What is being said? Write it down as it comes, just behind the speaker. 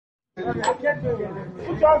He's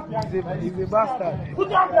a bastard. Put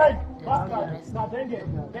your hand bastard. Now, then get.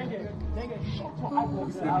 Shut your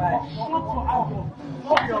eyeballs. Shut your eyeballs.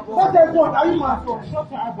 What the fuck? Are you mad? Shut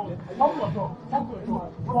your eyeballs. Come your door. Come your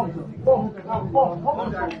door.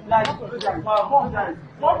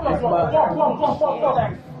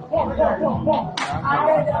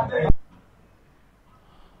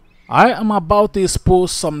 I am about to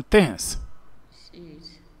expose some things.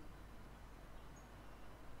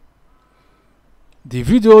 The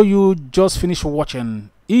video you just finished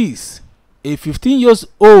watching is a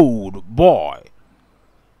 15-year-old boy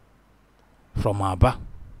from Aba,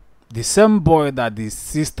 the same boy that the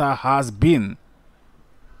sister has been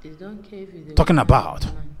talking about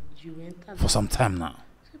for some time now.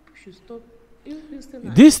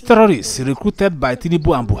 These terrorists recruited by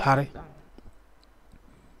TINUBU and BUHARI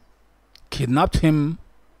kidnapped him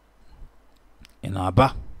in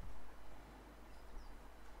Aba.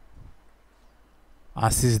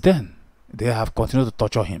 And since then, they have continued to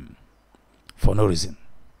torture him for no reason.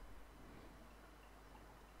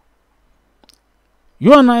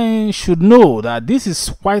 You and I should know that this is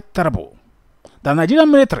quite terrible. The Nigerian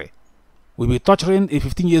military will be torturing a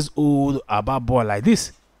 15-year-old Aba boy like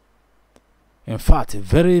this. In fact,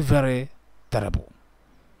 very, very terrible.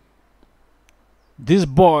 This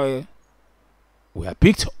boy were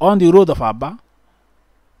picked on the road of Aba.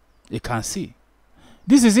 You can see.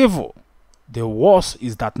 This is evil. The worst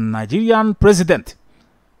is that Nigerian president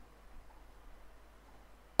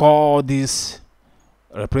called this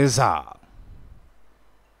reprisal.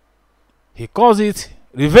 He calls it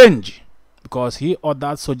revenge because he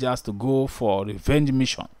ordered soldiers to go for revenge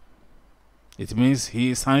mission. It means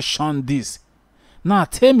he sanctioned this. Now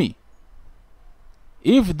tell me,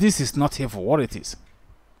 if this is not evil, what it is?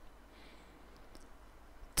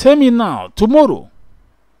 Tell me now, tomorrow,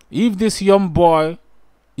 if this young boy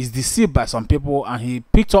is deceived by some people and he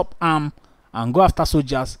picked up arm and go after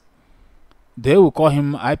soldiers, they will call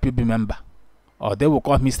him IPB member, or they will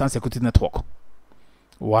call him Eastern Security Network.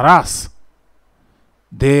 Whereas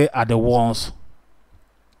they are the ones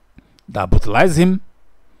that brutalize him.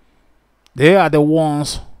 They are the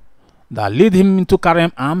ones that lead him into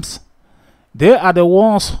carrying arms. They are the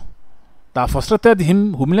ones that frustrated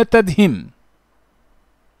him, humiliated him.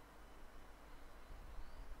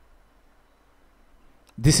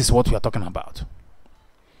 This is what we are talking about.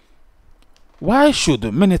 Why should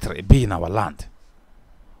the military be in our land?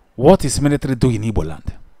 What is military doing in Igbo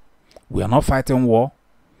land? We are not fighting war.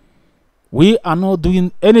 We are not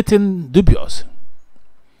doing anything dubious.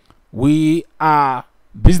 We are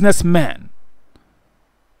businessmen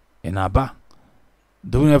in Aba,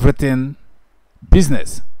 doing everything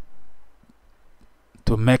business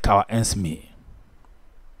to make our ends meet.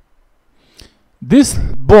 This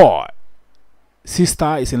boy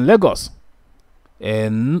sister is in Lagos, a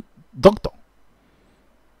doctor,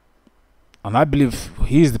 and I believe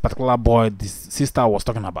he is the particular boy this sister was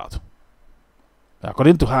talking about.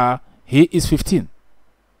 According to her, he is 15,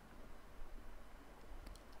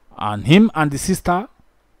 and him and the sister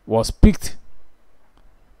was picked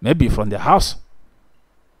maybe from their house.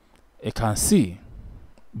 You can see,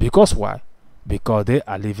 because why? Because they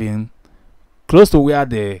are living close to where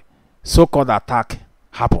the so-called attack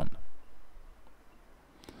happened.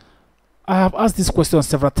 I have asked this question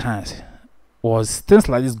several times. Was things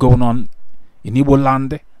like this going on in Igbo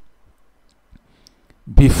land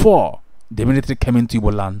before the military came into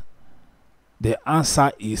Igbo land? The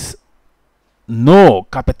answer is no,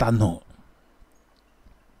 capital no.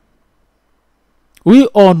 We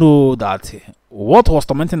all know that what was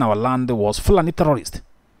tormenting our land was Fulani terrorists.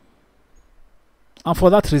 And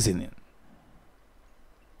for that reason,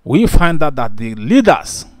 we find out that the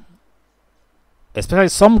leaders, especially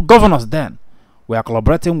some governors then, were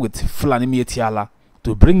collaborating with Fulani Mietiala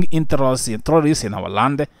to bring in terrorists in our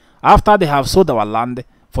land after they have sold our land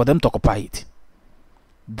for them to occupy it.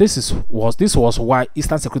 This was why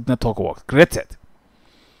Eastern Security Network was created.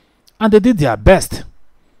 And they did their best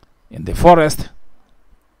in the forest,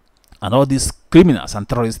 and all these criminals and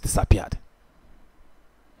terrorists disappeared.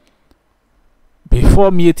 Before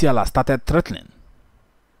Mietiala started threatening,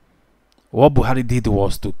 what Buhari did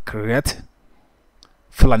was to create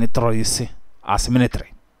Fulani terrorists as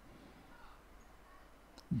military,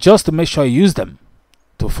 just to make sure he used them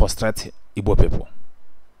to frustrate Igbo people.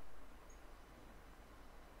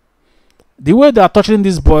 The way they are torturing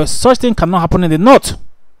these boys, such thing cannot happen in the north.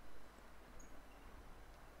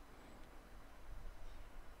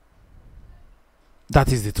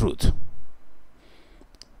 That is the truth.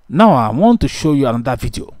 Now I want to show you another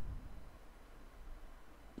video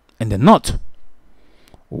in the north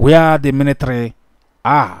where the military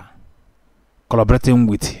are collaborating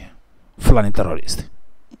with Fulani terrorists.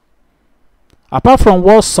 Apart from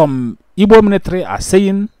what some Igbo military are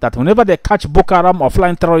saying, that whenever they catch Boko Haram or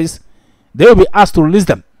Fulani terrorists, they will be asked to release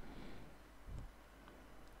them.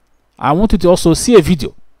 I want you to also see a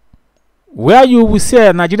video where you will see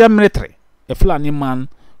a Nigerian military, a Fulani man,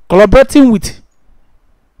 collaborating with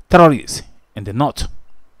terrorists in the north.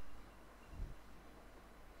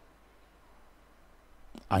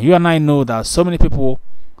 And you and I know that so many people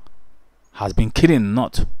has been killing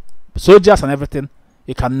north, soldiers and everything.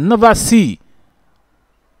 You can never see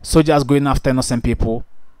soldiers going after innocent people,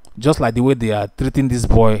 just like the way they are treating this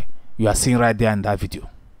boy you are seeing right there in that video.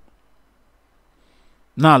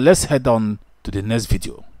 Now let's head on to the next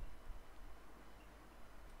video.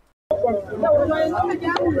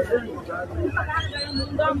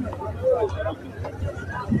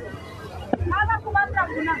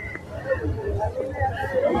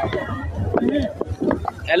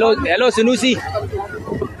 Hello Sunusi.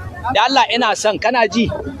 Da Allah ina son kana ji.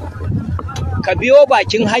 Ka biyo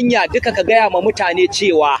bakin hanya duka ka gaya ma mutane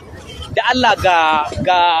cewa da Allah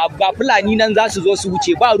ga Fulani nan za su zo su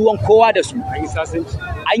wuce ba ruwan kowa da su.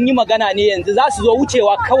 An yi magana ne yanzu za su zo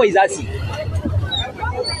wucewa kawai za su.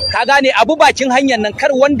 Ka gane abu bakin hanyar nan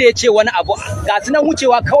kar wanda ya ce wani abu ga su nan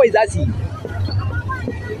wucewa kawai za su yi.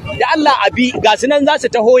 Da Allah abi ga su nan za su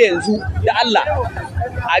taho yanzu da Allah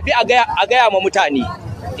abi a gaya ma mutane.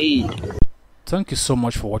 Thank you so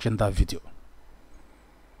much for watching that video.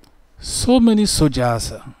 So many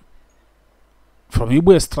soldiers from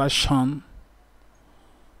Igbo extraction,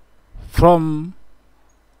 from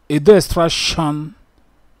Edo extraction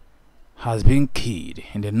has been killed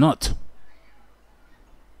in the north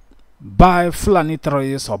by Fulani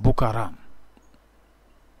terrorists or Boko Haram.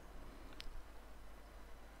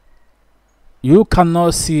 You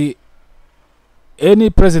cannot see any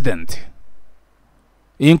president,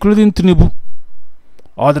 including TINUBU,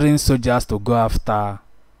 ordering soldiers to go after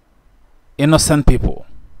innocent people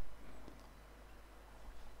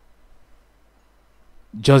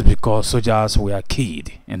just because soldiers were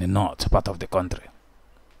killed in the north part of the country.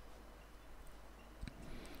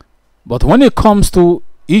 But when it comes to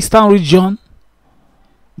eastern region,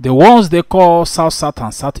 the ones they call south, south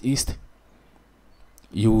and southeast,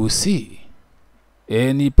 you will see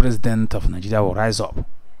any president of Nigeria will rise up.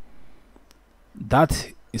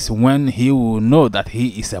 That is when he will know that he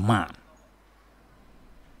is a man,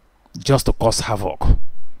 just to cause havoc.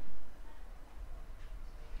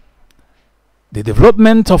 The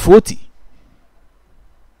development of OT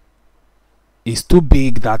is too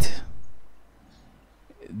big that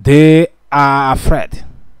they are afraid.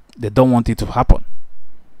 They don't want it to happen.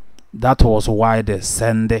 That was why they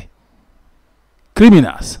send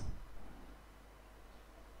criminals.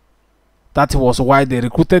 That was why they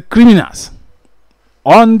recruited criminals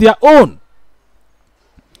on their own.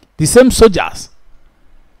 The same soldiers.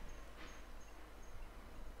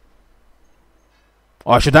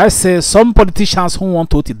 Or should I say some politicians who want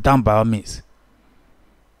to put it down by all means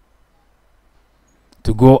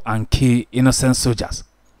to go and kill innocent soldiers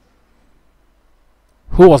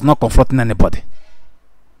who was not confronting anybody.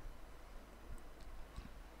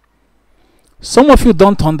 Some of you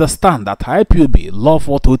don't understand that IPOB love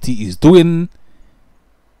what OT is doing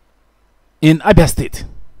in Abia State.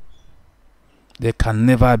 They can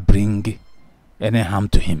never bring any harm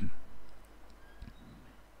to him.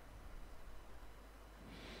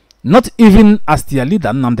 Not even as their leader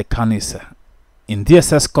Nnamdi Kanu is in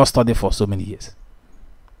DSS custody for so many years.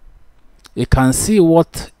 You can see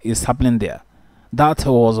what is happening there. That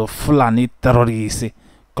was a Fulani terrorist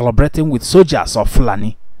collaborating with soldiers of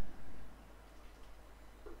Fulani.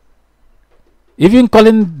 Even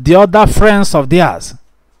calling the other friends of theirs,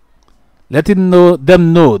 letting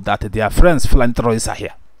them know that their friends Fulani terrorists are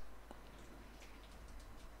here.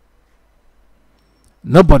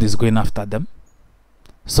 Nobody is going after them.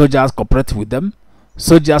 Soldiers cooperate with them.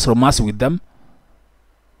 Soldiers romance with them.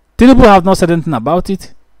 TINUBU have not said anything about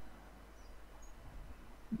it.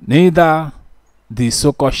 Neither the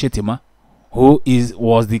so-called Shetima, who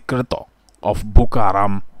was the creator of Boko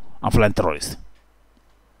Haram and Fulani terrorists.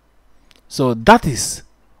 So that is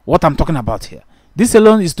what I'm talking about here. This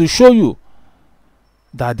alone is to show you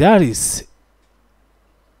that there is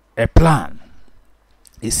a plan,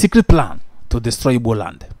 a secret plan to destroy Igbo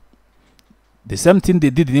land. The same thing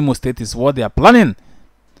they did in Imo State is what they are planning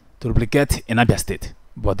to replicate in Abia State.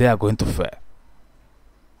 But they are going to fail.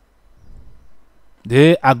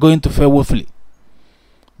 They are going to fail woefully.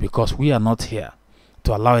 Because we are not here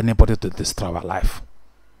to allow anybody to destroy our life.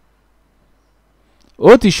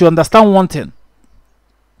 What you should understand one thing.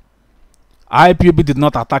 IPOB did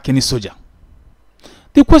not attack any soldier.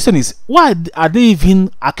 The question is, why are they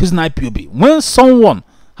even accusing IPOB when someone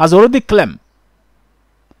has already claimed,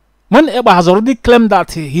 when Eba has already claimed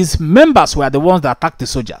that his members were the ones that attacked the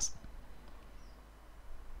soldiers?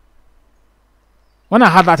 When I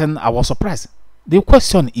heard that, I was surprised. The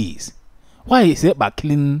question is, why is Eba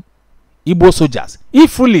killing Igbo soldiers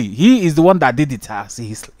if really he is the one that did it as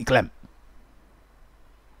he claimed?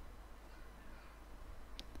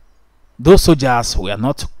 Those soldiers were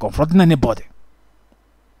not confronting anybody.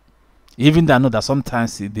 Even though I know that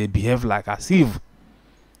sometimes they behave like as if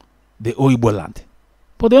they owe Igbo land.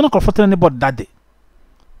 But they were not confronting anybody that day.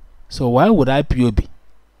 So why would IPOB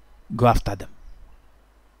go after them?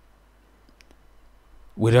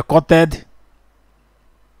 We recorded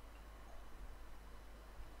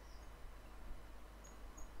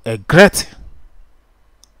a great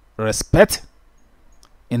respect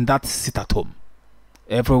in that sit at home.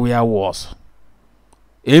 Everywhere was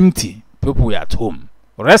empty. People were at home,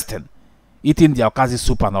 resting, eating their okazi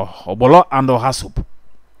soup and obolo and oha soup.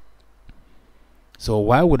 So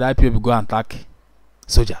why would IPOB go and attack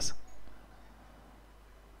soldiers?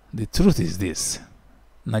 The truth is this: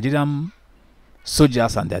 Nigerian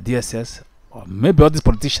soldiers and their DSS, or maybe all these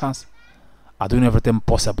politicians, are doing everything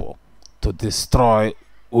possible to destroy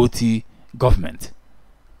OT government.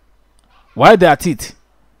 While they are at it,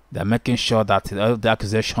 they are making sure that the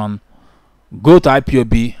accusation go to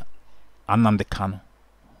IPOB and the KANU.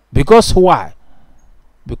 Because why?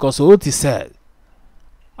 Because OT said,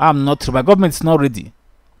 my government is not ready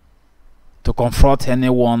to confront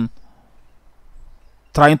anyone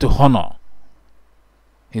trying to honor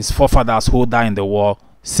his forefathers who died in the war,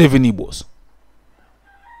 saving Igbos.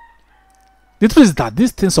 The truth is that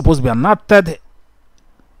this thing is supposed to be enacted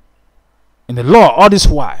in the law all this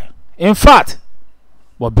while. In fact,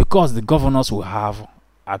 but because the governors we have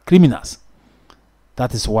are criminals,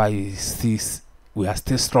 that is why we are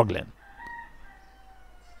still struggling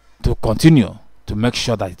to continue to make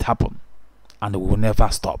sure that it happens, and we will never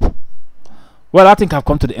stop. Well, I think I've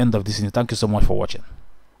come to the end of this. Thank you so much for watching.